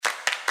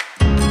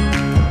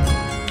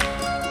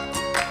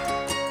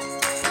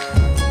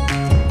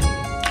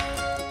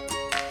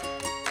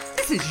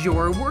is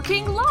Your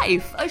Working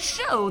Life, a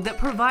show that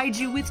provides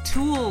you with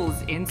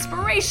tools,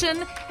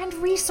 inspiration, and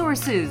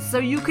resources so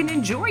you can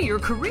enjoy your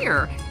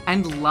career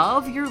and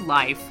love your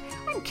life.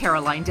 I'm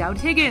Caroline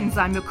Dowd-Higgins.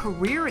 I'm a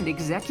career and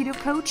executive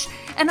coach,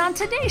 and on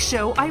today's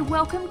show, I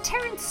welcome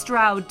Terrence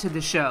Stroud to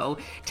the show.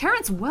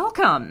 Terrence,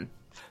 welcome.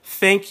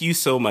 Thank you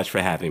so much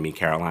for having me,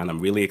 Caroline. I'm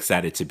really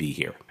excited to be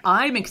here.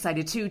 I'm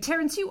excited too.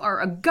 Terrence, you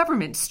are a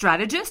government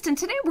strategist, and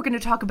today we're going to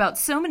talk about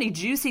so many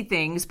juicy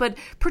things, but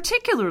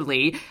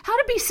particularly how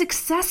to be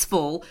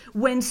successful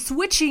when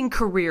switching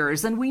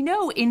careers. And we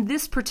know in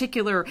this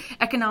particular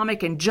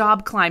economic and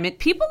job climate,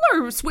 people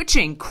are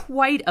switching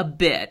quite a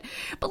bit.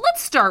 But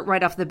let's start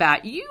right off the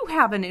bat. You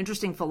have an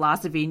interesting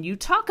philosophy, and you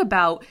talk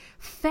about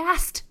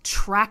fast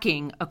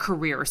tracking a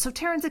career. So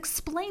Terrence,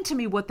 explain to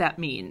me what that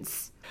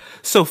means.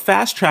 So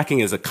fast tracking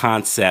is a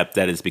concept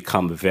that has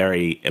become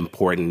very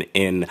important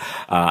in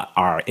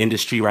our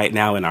industry right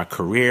now, in our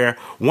career.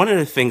 One of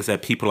the things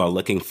that people are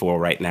looking for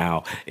right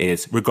now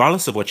is,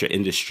 regardless of what your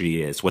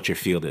industry is, what your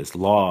field is,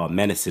 law,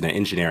 medicine, and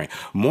engineering,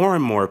 more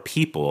and more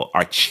people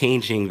are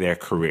changing their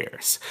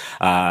careers.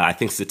 I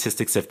think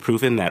statistics have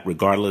proven that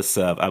regardless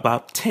of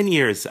about 10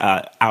 years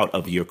out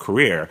of your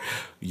career,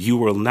 you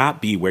will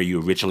not be where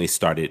you originally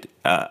started.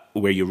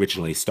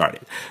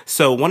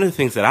 So one of the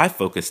things that I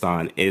focused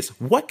on is,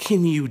 what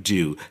can you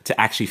do to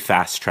actually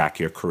fast track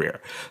your career?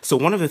 So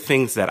one of the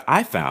things that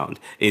I found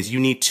is you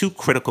need two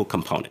critical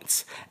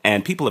components,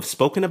 and people have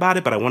spoken about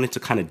it, but I wanted to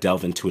kind of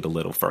delve into it a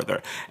little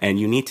further. And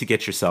you need to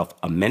get yourself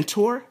a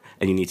mentor,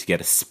 and you need to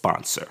get a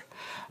sponsor.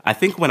 I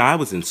think when I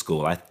was in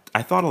school, I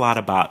heard a lot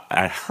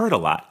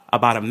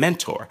about a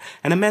mentor.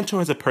 And a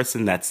mentor is a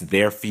person that's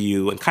there for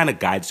you and kind of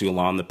guides you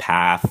along the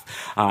path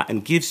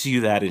and gives you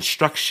that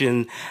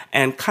instruction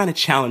and kind of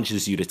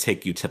challenges you to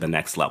take you to the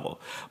next level.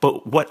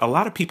 But what a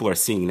lot of people are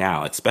seeing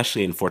now,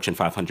 especially in Fortune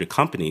 500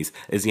 companies,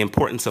 is the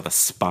importance of a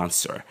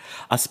sponsor.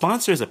 A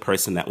sponsor is a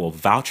person that will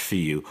vouch for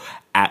you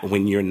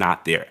when you're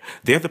not there.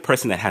 They're the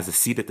person that has a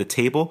seat at the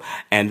table,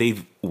 and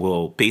they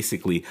will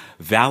basically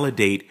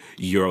validate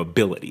your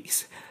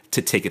abilities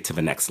to take it to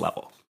the next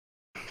level.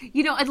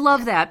 You know, I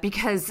love that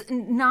because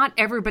not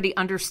everybody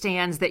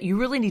understands that you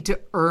really need to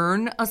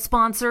earn a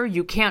sponsor.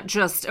 You can't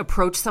just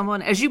approach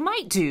someone, as you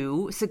might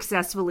do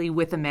successfully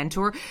with a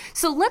mentor.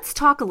 So let's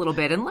talk a little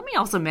bit. And let me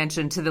also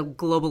mention to the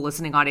global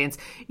listening audience,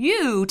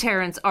 you,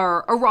 Terrence,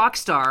 are a rock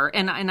star.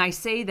 And I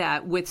say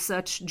that with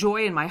such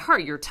joy in my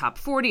heart. You're top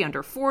 40,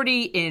 under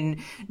 40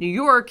 in New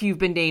York. You've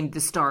been named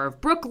the Star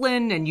of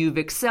Brooklyn, and you've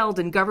excelled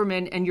in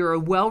government, and you're a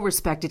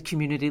well-respected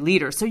community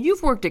leader. So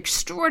you've worked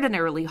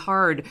extraordinarily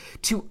hard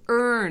to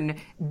earn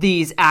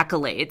these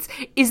accolades.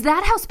 Is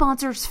that how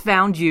sponsors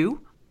found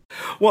you?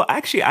 Well,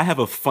 actually, I have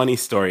a funny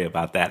story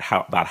about that,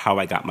 about how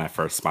I got my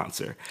first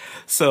sponsor.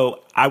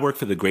 So I work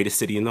for the greatest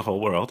city in the whole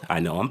world. I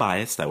know I'm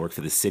biased. I work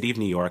for the city of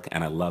New York,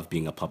 and I love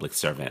being a public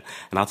servant.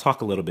 And I'll talk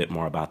a little bit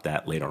more about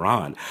that later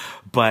on.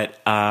 But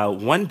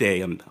one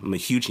day, I'm a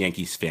huge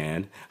Yankees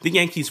fan. The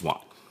Yankees won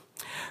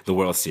the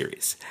World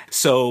Series.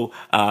 So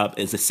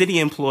as a city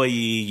employee,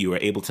 you were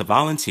able to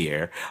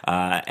volunteer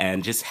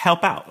and just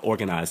help out,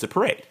 organize the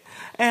parade.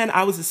 And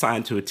I was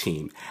assigned to a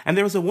team. And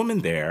there was a woman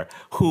there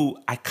who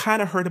I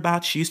kind of heard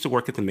about. She used to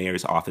work at the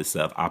mayor's office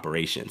of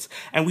operations.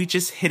 And we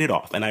just hit it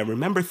off. And I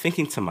remember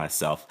thinking to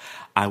myself,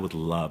 I would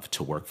love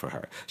to work for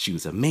her. She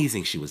was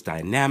amazing. She was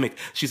dynamic.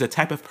 She's a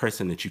type of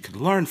person that you could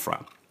learn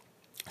from.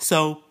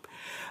 So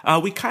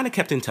we kind of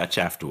kept in touch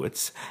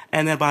afterwards.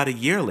 And then about a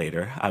year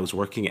later, I was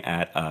working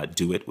at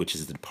DoIT, which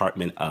is the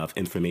Department of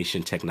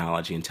Information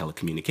Technology and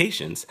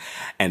Telecommunications.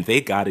 And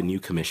they got a new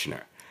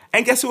commissioner.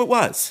 And guess who it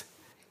was?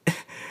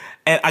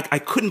 And I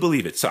couldn't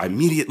believe it. So I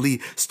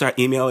immediately start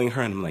emailing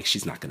her, and I'm like,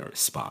 she's not going to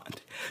respond.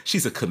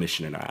 She's a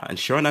commissioner now. And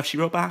sure enough, she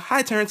wrote back,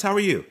 "Hi, Terrence, how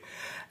are you?"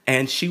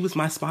 And she was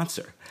my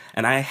sponsor.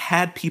 And I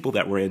had people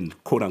that were in,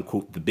 quote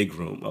unquote, the big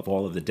room of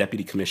all of the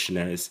deputy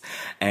commissioners.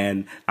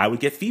 And I would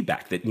get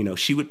feedback that,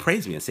 she would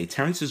praise me and say,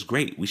 "Terrence is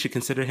great. We should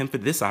consider him for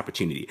this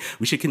opportunity.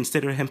 We should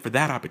consider him for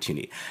that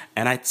opportunity."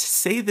 And I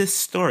say this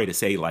story to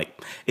say,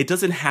 it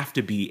doesn't have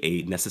to be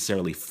a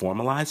necessarily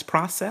formalized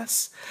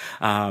process.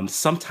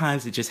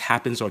 Sometimes it just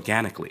happens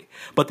organically.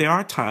 But there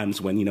are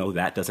times when,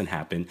 that doesn't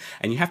happen.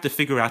 And you have to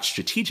figure out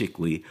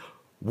strategically,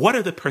 what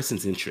are the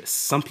person's interests?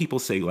 Some people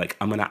say,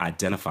 I'm going to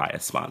identify a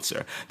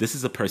sponsor. This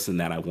is a person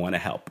that I want to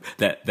help,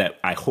 that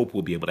I hope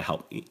will be able to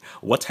help me.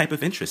 What type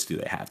of interests do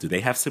they have? Do they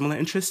have similar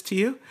interests to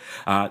you?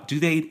 Do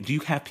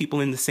you have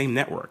people in the same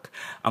network?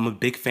 I'm a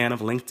big fan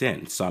of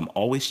LinkedIn, so I'm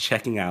always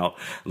checking out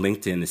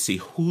LinkedIn to see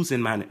who's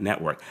in my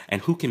network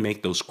and who can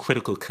make those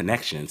critical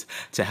connections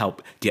to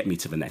help get me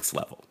to the next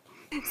level.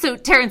 So,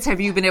 Terrence, have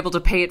you been able to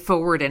pay it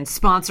forward and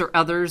sponsor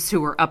others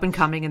who are up and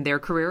coming in their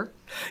career?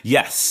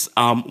 Yes.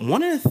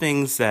 One of the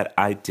things that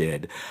I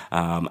did,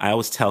 I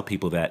always tell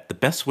people that the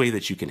best way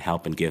that you can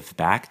help and give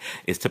back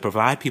is to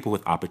provide people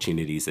with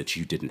opportunities that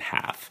you didn't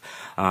have.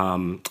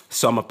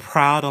 So I'm a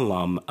proud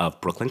alum of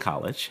Brooklyn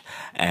College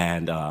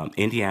and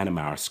Indiana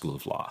Maurer School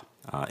of Law.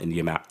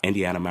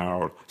 Indiana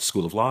Maurer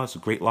School of Law is a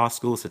great law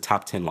school. It's a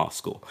top 10 law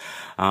school.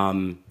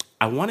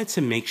 I wanted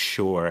to make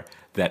sure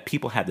that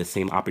people had the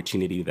same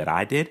opportunity that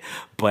I did,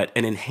 but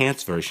an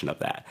enhanced version of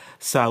that.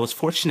 So I was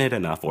fortunate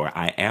enough, or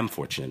I am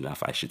fortunate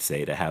enough, I should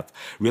say, to have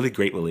really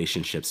great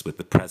relationships with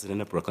the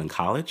president of Brooklyn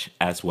College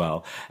as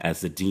well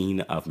as the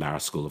dean of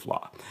Marist School of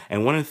Law.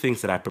 And one of the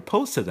things that I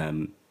proposed to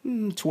them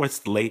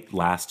towards late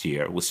last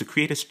year was to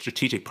create a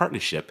strategic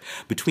partnership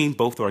between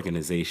both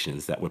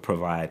organizations that would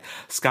provide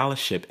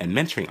scholarship and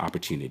mentoring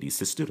opportunities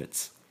to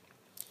students.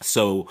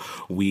 So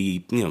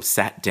we,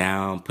 sat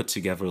down, put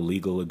together a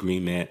legal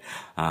agreement.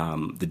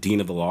 The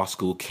dean of the law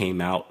school came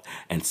out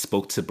and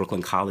spoke to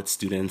Brooklyn College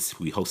students.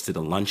 We hosted a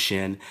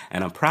luncheon.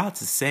 And I'm proud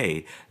to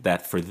say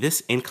that for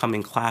this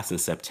incoming class in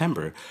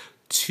September,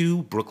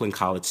 2 Brooklyn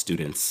College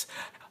students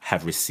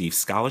have received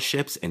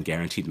scholarships and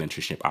guaranteed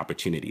mentorship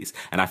opportunities.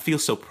 And I feel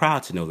so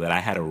proud to know that I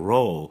had a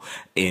role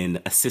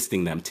in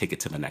assisting them take it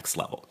to the next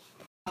level.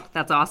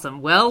 That's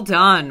awesome. Well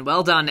done.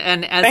 Well done.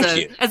 And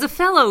as a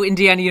fellow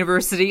Indiana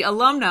University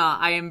alumna,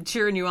 I am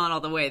cheering you on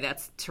all the way.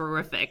 That's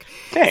terrific.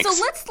 Thanks.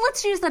 So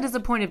let's use that as a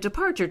point of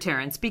departure,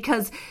 Terrence,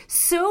 because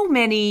so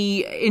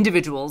many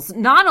individuals,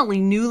 not only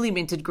newly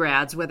minted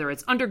grads, whether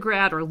it's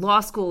undergrad or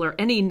law school or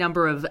any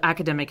number of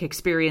academic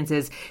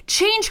experiences,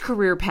 change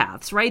career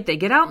paths, right? They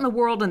get out in the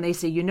world and they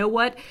say, you know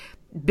what?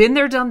 Been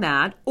there, done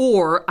that,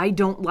 or I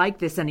don't like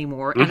this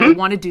anymore and I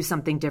want to do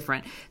something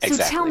different. So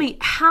Exactly. Tell me,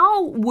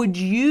 how would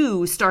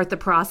you start the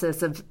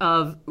process of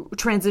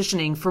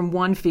transitioning from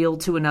one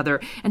field to another?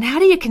 And how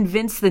do you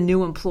convince the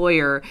new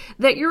employer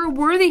that you're a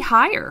worthy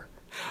hire?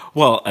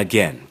 Well,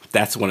 again,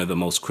 that's one of the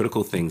most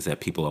critical things that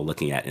people are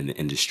looking at in the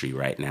industry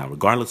right now,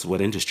 regardless of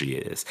what industry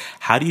it is.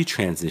 How do you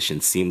transition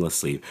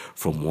seamlessly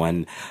from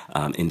one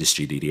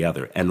industry to the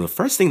other? And the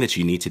first thing that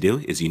you need to do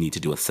is you need to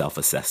do a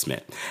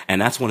self-assessment.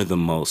 And that's one of the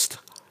most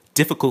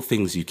difficult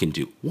things you can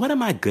do. What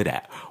am I good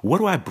at? What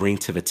do I bring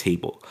to the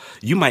table?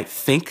 You might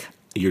think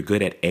you're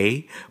good at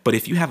A, but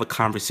if you have a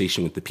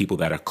conversation with the people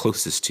that are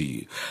closest to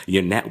you,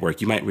 your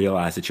network, you might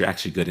realize that you're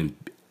actually good in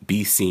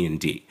B, C, and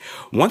D.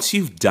 Once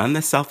you've done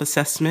the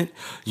self-assessment,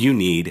 you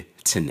need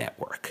to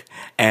network.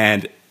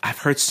 And I've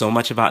heard so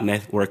much about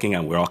networking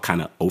and we're all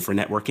kind of over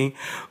networking,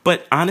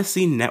 but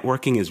honestly,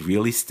 networking is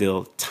really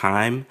still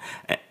time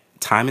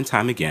and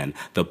time again,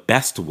 the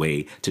best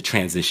way to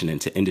transition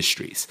into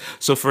industries.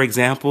 So for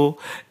example,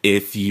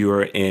 if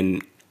you're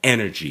in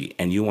energy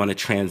and you want to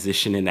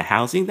transition into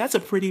housing, that's a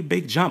pretty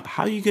big jump.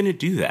 How are you going to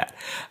do that?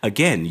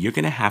 Again, you're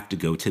going to have to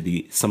go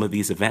to some of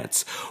these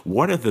events.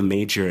 What are the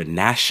major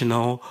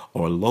national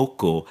or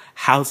local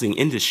housing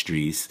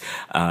industries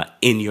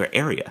in your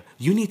area?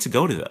 You need to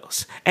go to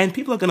those. And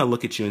people are going to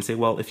look at you and say,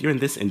 well, if you're in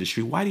this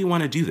industry, why do you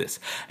want to do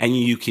this? And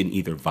you can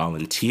either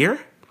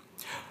volunteer,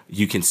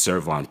 you can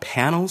serve on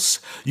panels,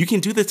 you can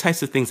do the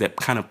types of things that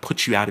kind of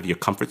put you out of your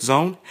comfort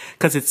zone,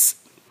 because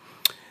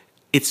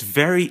it's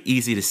very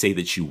easy to say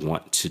that you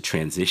want to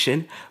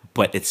transition,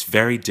 but it's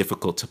very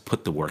difficult to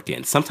put the work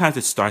in. Sometimes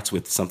it starts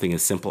with something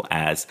as simple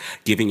as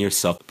giving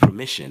yourself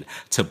permission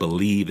to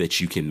believe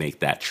that you can make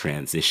that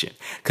transition,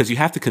 because you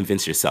have to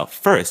convince yourself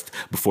first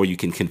before you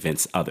can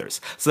convince others.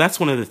 So that's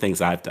one of the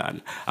things I've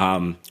done.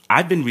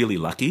 I've been really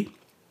lucky.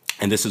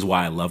 And this is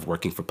why I love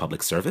working for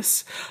public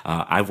service.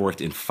 I've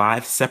worked in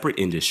 5 separate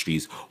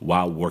industries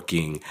while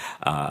working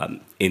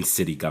in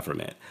city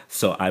government.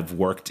 So I've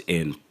worked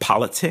in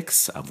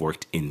politics, I've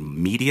worked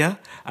in media,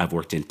 I've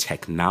worked in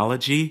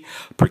technology,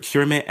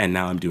 procurement, and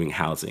now I'm doing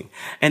housing.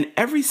 And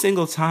every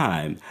single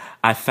time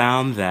I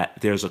found that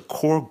there's a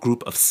core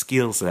group of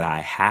skills that I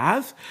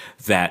have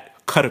that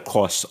cut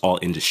across all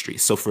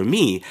industries. So for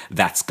me,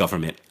 that's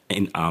government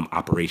in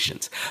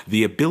operations.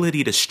 The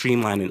ability to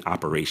streamline an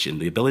operation,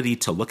 the ability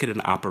to look at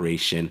an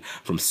operation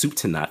from soup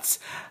to nuts,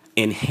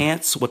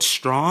 enhance what's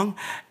strong,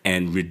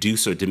 and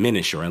reduce or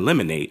diminish or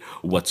eliminate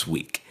what's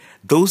weak.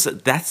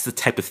 That's the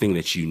type of thing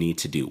that you need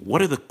to do.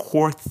 What are the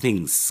core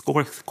things,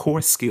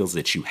 core skills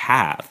that you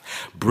have?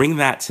 Bring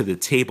that to the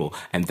table,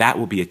 and that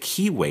will be a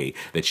key way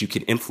that you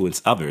can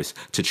influence others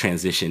to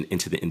transition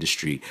into the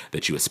industry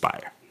that you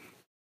aspire.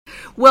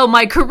 Well,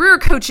 my career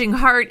coaching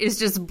heart is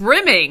just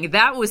brimming.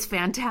 That was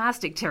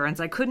fantastic, Terrence.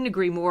 I couldn't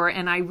agree more.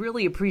 And I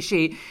really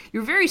appreciate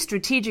your very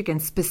strategic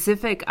and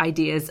specific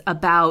ideas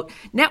about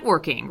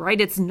networking,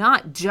 right? It's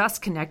not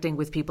just connecting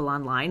with people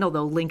online,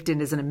 although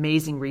LinkedIn is an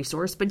amazing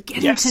resource, but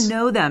getting to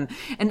know them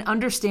and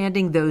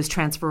understanding those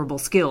transferable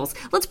skills.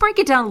 Let's break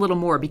it down a little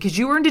more, because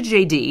you earned a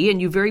JD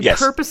and you very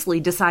purposely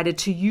decided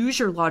to use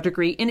your law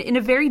degree in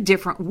a very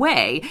different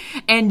way.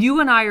 And you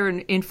and I are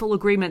in full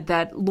agreement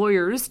that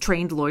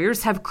trained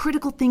lawyers, have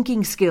critical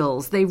thinking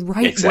skills. They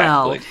write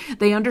well.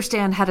 They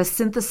understand how to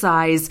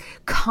synthesize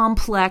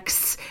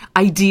complex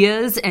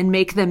ideas and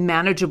make them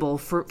manageable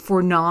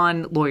for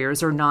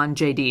non-lawyers or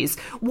non-JDs.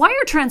 Why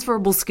are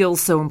transferable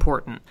skills so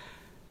important?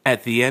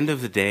 At the end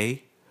of the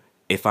day,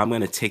 if I'm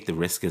going to take the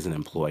risk as an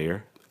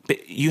employer,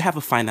 you have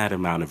a finite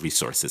amount of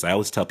resources. I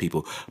always tell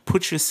people,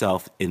 put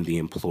yourself in the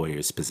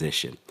employer's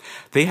position.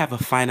 They have a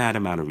finite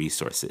amount of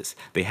resources.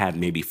 They had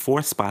maybe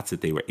 4 spots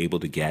that they were able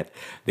to get.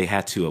 They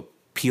had to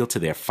appeal to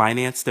their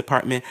finance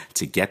department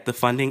to get the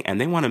funding, and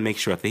they want to make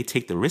sure if they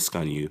take the risk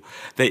on you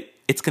that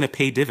it's going to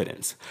pay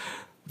dividends.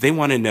 they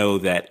want to know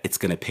that it's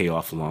going to pay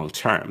off long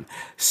term.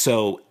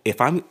 So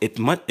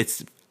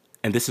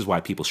and this is why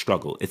people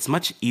struggle. It's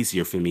much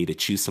easier for me to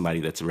choose somebody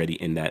that's already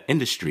in that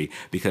industry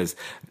because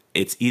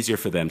it's easier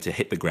for them to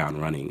hit the ground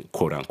running,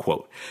 quote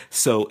unquote.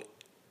 So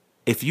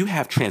if you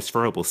have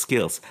transferable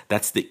skills,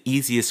 that's the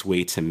easiest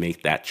way to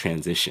make that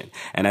transition.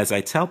 And as I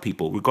tell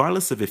people,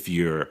 regardless of if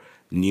you're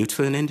new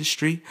to an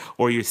industry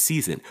or you're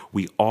seasoned,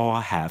 we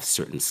all have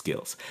certain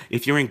skills.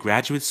 If you're in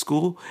graduate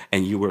school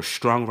and you were a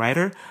strong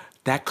writer,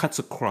 that cuts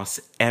across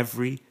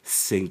every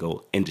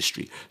single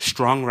industry.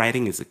 Strong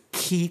writing is a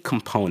key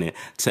component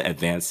to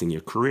advancing your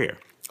career.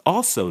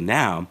 Also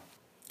now,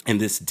 in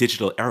this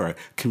digital era,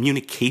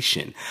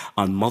 communication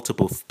on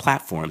multiple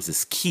platforms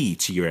is key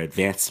to your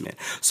advancement.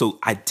 So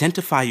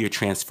identify your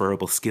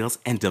transferable skills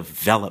and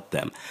develop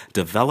them.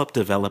 Develop,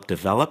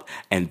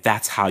 and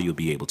that's how you'll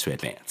be able to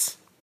advance.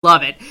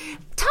 Love it.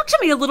 Talk to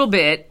me a little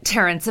bit,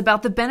 Terrence,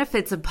 about the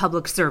benefits of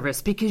public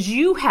service, because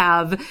you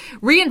have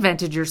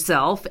reinvented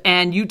yourself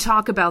and you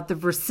talk about the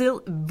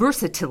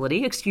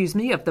versatility,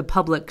 of the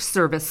public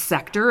service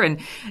sector. And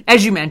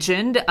as you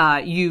mentioned,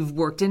 you've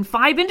worked in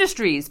 5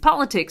 industries: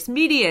 politics,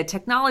 media,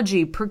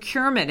 technology,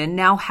 procurement, and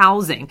now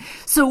housing.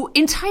 So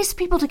entice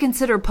people to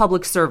consider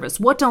public service.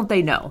 What don't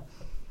they know?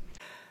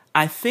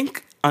 I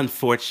think,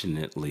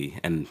 unfortunately,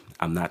 and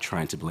I'm not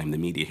trying to blame the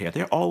media here,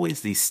 there are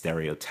always these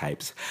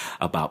stereotypes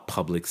about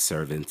public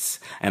servants,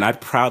 and I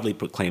proudly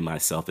proclaim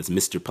myself as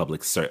Mr.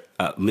 Public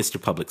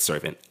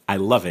Servant. I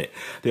love it.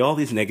 There are all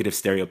these negative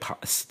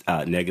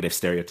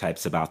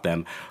stereotypes about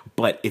them,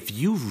 but if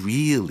you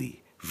really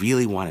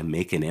want to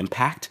make an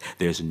impact,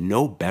 there's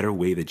no better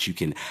way that you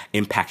can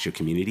impact your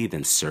community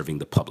than serving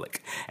the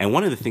public. And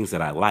one of the things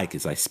that I like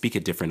is I speak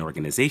at different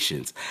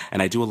organizations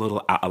and I do a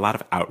lot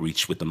of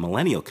outreach with the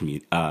millennial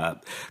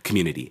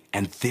community,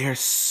 and they're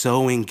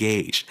so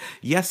engaged.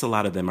 Yes, a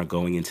lot of them are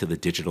going into the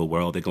digital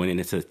world, they're going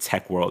into the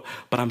tech world,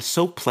 but I'm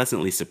so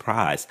pleasantly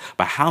surprised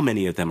by how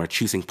many of them are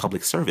choosing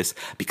public service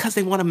because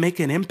they want to make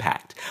an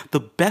impact. The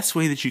best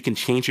way that you can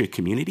change your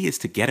community is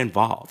to get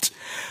involved.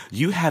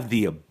 You have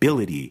the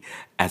ability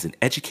as an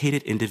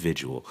educated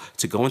individual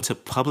to go into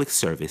public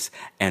service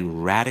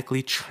and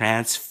radically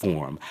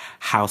transform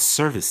how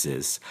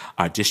services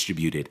are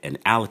distributed and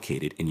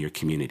allocated in your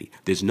community.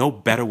 There's no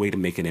better way to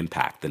make an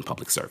impact than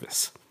public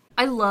service.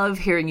 I love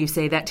hearing you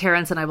say that,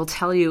 Terrence, and I will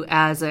tell you,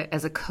 as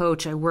a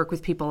coach, I work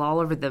with people all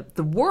over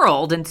the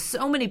world, and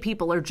so many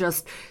people are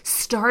just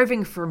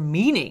starving for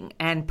meaning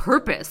and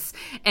purpose.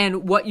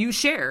 And what you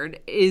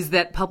shared is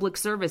that public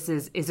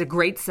services is a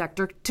great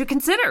sector to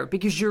consider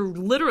because you're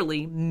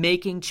literally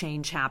making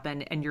change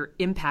happen and you're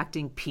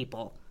impacting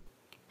people.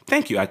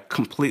 Thank you. I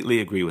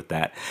completely agree with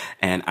that.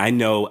 And I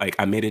know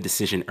I made a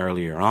decision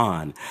earlier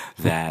on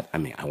that,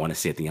 I want to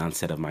say at the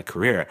onset of my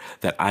career,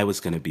 that I was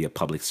going to be a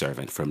public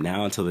servant from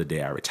now until the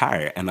day I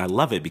retire. And I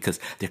love it because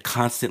there are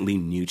constantly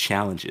new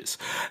challenges.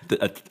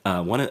 I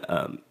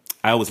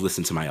always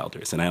listen to my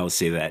elders, and I always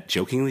say that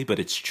jokingly, but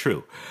it's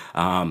true.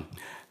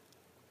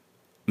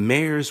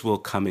 Mayors will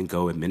come and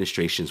go,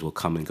 administrations will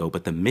come and go,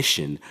 but the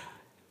mission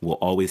will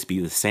always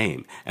be the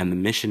same. And the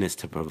mission is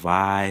to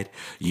provide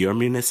your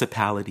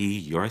municipality,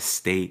 your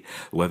state,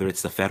 whether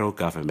it's the federal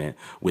government,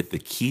 with the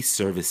key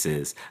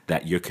services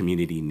that your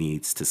community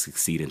needs to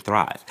succeed and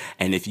thrive.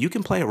 And if you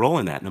can play a role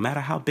in that, no matter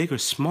how big or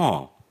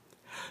small,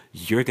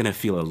 you're going to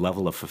feel a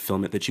level of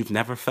fulfillment that you've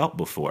never felt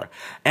before.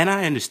 And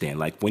I understand,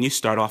 when you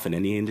start off in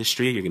any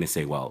industry, you're going to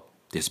say, well,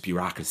 there's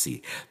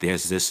bureaucracy,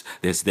 there's this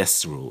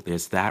rule,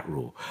 there's that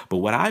rule. But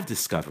what I've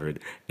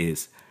discovered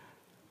is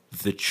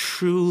the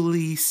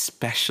truly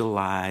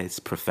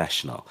specialized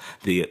professional,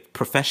 the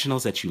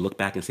professionals that you look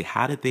back and say,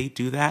 how did they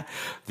do that?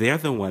 They're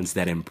the ones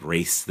that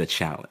embrace the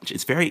challenge.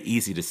 It's very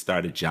easy to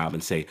start a job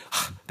and say,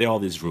 there are all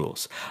these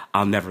rules.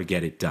 I'll never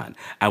get it done.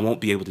 I won't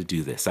be able to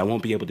do this. I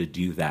won't be able to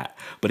do that.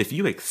 But if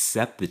you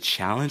accept the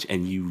challenge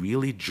and you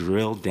really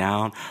drill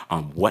down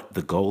on what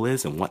the goal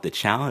is and what the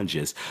challenge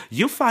is,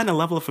 you'll find a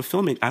level of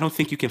fulfillment I don't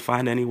think you can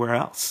find anywhere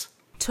else.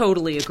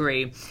 Totally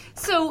agree.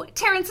 So,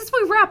 Terrence, as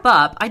we wrap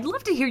up, I'd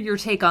love to hear your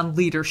take on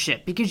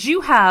leadership because you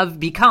have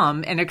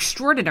become an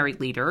extraordinary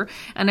leader,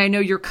 and I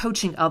know you're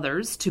coaching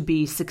others to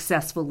be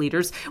successful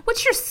leaders.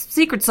 What's your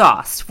secret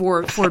sauce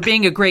for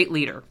being a great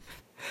leader?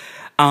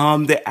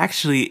 There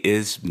actually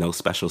is no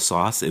special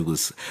sauce. It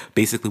was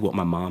basically what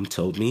my mom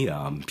told me.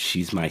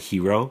 She's my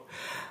hero.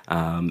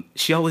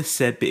 She always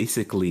said,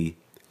 basically,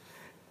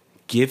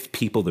 give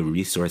people the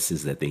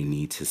resources that they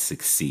need to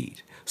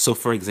succeed. So,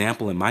 for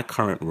example, in my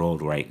current role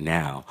right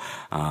now,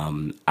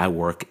 I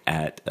work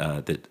at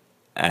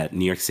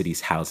New York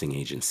City's housing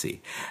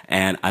agency,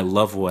 and I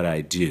love what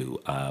I do.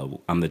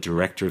 I'm the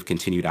director of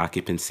continued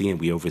occupancy, and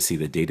we oversee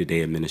the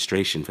day-to-day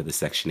administration for the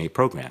Section 8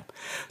 program.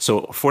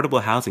 So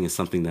affordable housing is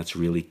something that's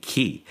really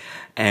key.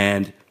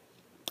 And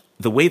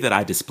the way that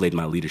I displayed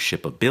my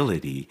leadership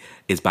ability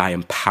is by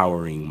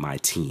empowering my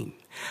team.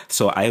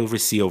 So I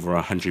oversee over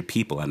 100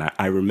 people. And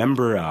I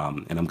remember,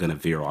 and I'm going to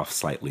veer off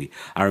slightly,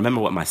 I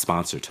remember what my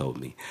sponsor told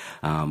me.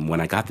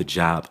 When I got the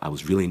job, I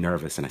was really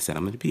nervous. And I said,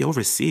 I'm going to be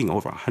overseeing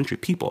over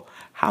 100 people.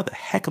 How the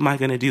heck am I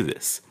going to do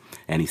this?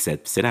 And he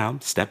said, sit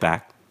down, step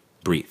back,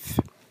 breathe.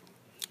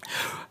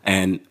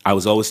 And I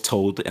was always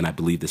told, and I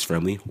believe this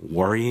firmly,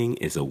 worrying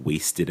is a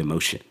wasted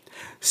emotion.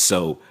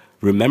 So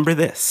remember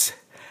this.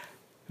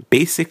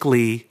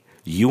 Basically,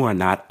 you are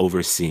not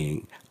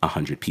overseeing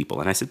 100 people.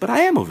 And I said, but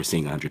I am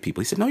overseeing 100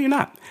 people. He said, no, you're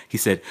not. He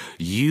said,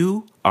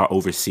 you are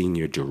overseeing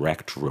your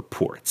direct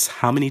reports.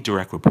 How many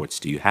direct reports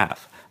do you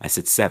have? I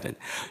said 7.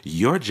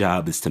 Your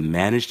job is to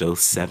manage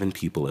those 7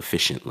 people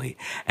efficiently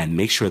and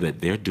make sure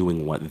that they're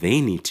doing what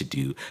they need to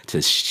do to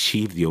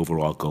achieve the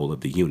overall goal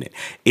of the unit.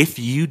 If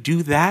you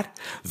do that,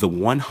 the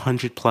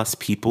 100 plus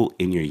people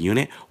in your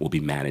unit will be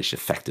managed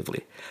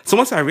effectively. So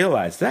once I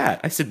realized that,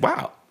 I said,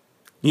 wow,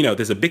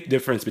 there's a big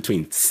difference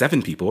between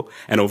 7 people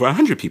and over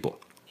 100 people.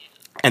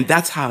 And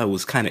that's how I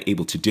was kind of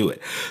able to do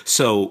it.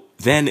 So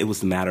then it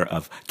was the matter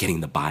of getting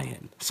the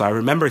buy-in. So I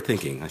remember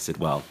thinking, I said,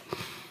 well,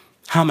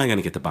 how am I going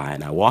to get the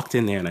buy-in? I walked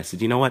in there and I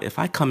said, you know what? If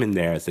I come in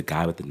there as the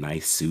guy with the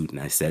nice suit and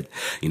I said,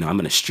 I'm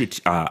going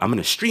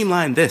to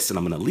streamline this and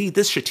I'm going to lead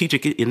this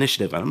strategic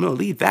initiative and I'm going to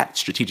lead that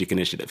strategic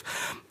initiative,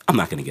 I'm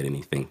not going to get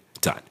anything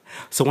done.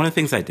 So one of the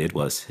things I did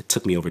was, it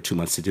took me over 2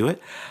 months to do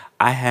it.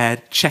 I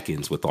had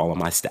check-ins with all of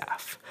my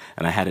staff.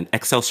 And I had an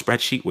Excel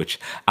spreadsheet which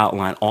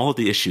outlined all of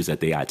the issues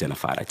that they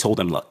identified. I told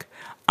them, look,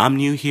 I'm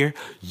new here.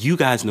 You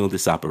guys know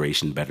this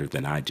operation better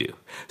than I do.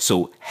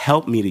 So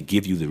help me to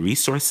give you the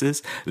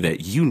resources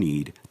that you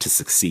need to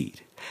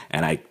succeed.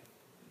 And I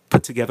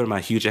put together my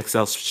huge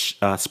Excel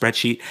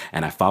spreadsheet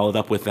and I followed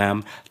up with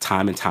them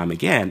time and time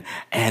again.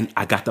 And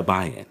I got the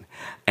buy-in.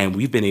 And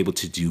we've been able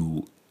to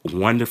do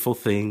wonderful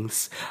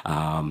things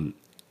on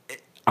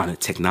a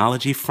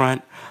technology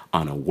front,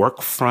 on a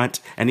work front.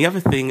 And the other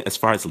thing, as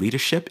far as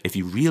leadership, if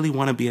you really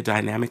want to be a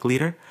dynamic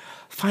leader,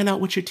 find out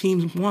what your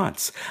team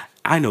wants.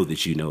 I know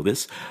that you know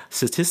this.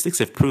 Statistics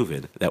have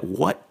proven that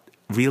what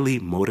really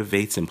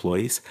motivates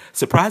employees,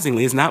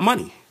 surprisingly, is not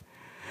money.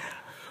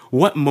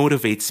 What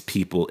motivates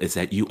people is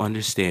that you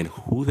understand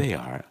who they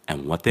are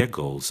and what their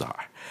goals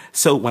are.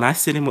 So when I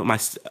sit in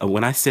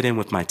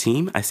with my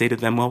team, I say to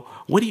them, well,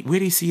 where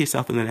do you see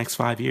yourself in the next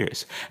 5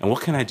 years? And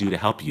what can I do to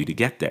help you to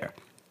get there?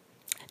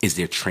 Is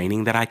there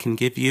training that I can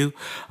give you?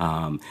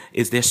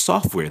 Is there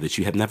software that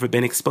you have never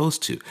been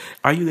exposed to?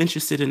 Are you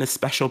interested in a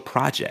special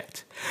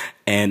project?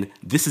 And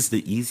this is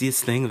the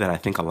easiest thing that I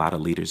think a lot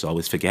of leaders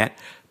always forget.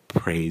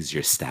 Praise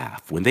your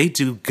staff. When they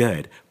do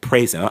good,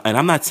 praise them. And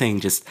I'm not saying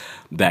just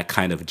that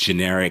kind of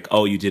generic,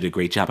 oh, you did a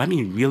great job. I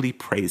mean, really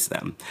praise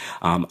them.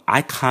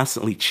 I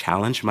constantly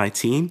challenge my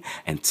team,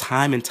 and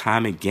time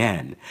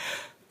again,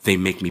 they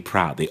make me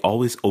proud. They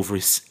always over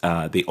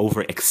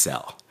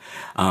excel.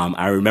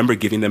 I remember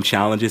giving them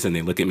challenges and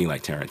they look at me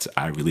like, Terrence,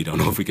 I really don't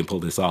know if we can pull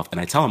this off. And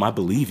I tell them, I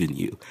believe in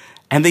you.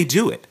 And they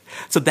do it.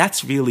 So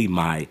that's really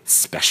my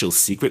special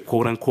secret,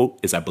 quote unquote,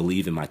 is I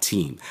believe in my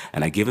team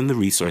and I give them the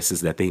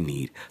resources that they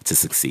need to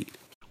succeed.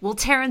 Well,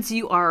 Terrence,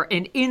 you are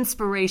an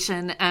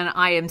inspiration, and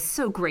I am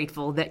so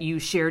grateful that you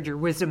shared your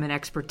wisdom and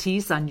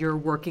expertise on your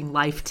working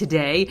life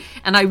today.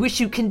 And I wish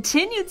you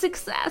continued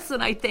success,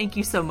 and I thank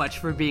you so much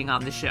for being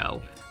on the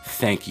show.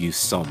 Thank you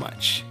so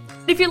much.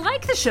 If you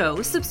like the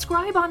show,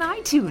 subscribe on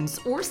iTunes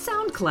or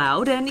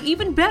SoundCloud, and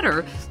even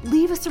better,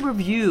 leave us a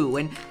review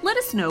and let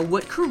us know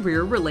what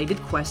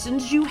career-related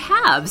questions you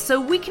have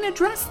so we can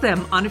address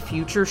them on a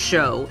future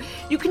show.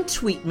 You can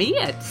tweet me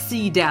at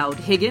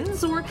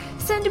 @CDowdHiggins or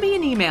send me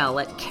an email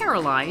at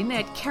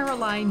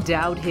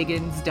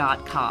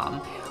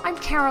Caroline@CarolineDowdHiggins.com. I'm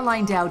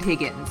Caroline Dowd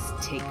Higgins.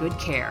 Take good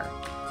care.